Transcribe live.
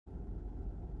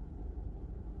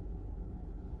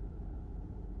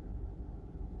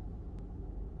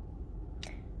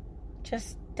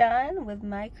just done with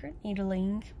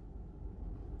microneedling.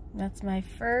 That's my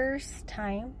first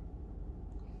time.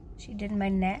 She did my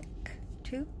neck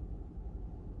too,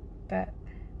 but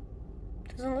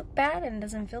it doesn't look bad and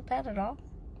doesn't feel bad at all.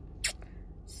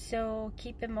 So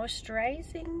keep it moisturized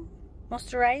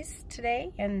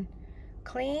today and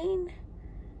clean.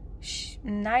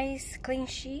 Nice clean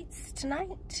sheets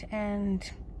tonight, and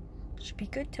should be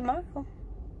good tomorrow.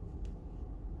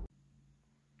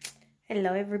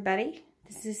 Hello everybody,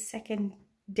 this is second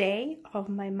day of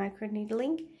my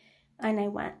microneedling, and I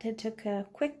went and took a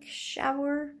quick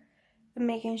shower,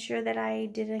 making sure that I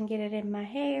didn't get it in my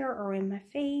hair or in my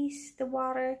face, the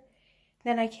water.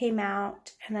 Then I came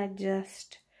out and I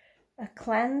just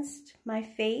cleansed my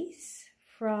face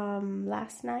from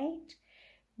last night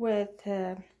with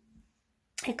a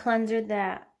cleanser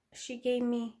that she gave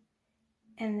me,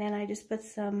 and then I just put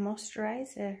some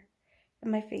moisturizer.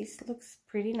 And my face looks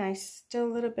pretty nice. Still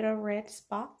a little bit of red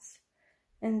spots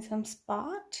in some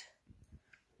spot,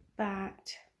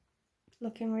 but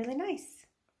looking really nice.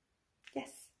 Yes.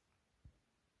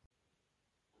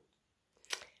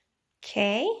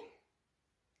 Okay.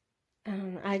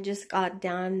 I just got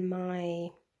done my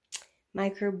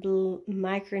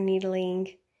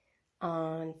microneedling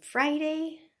on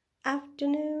Friday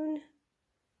afternoon,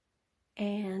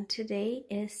 and today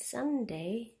is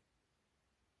Sunday.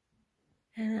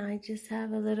 And I just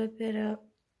have a little bit of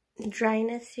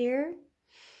dryness here.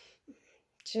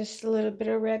 Just a little bit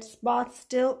of red spots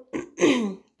still,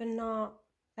 but not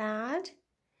bad.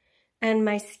 And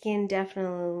my skin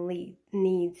definitely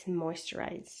needs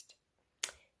moisturized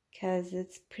because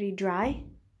it's pretty dry.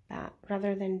 But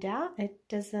rather than that, it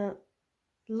doesn't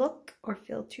look or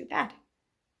feel too bad.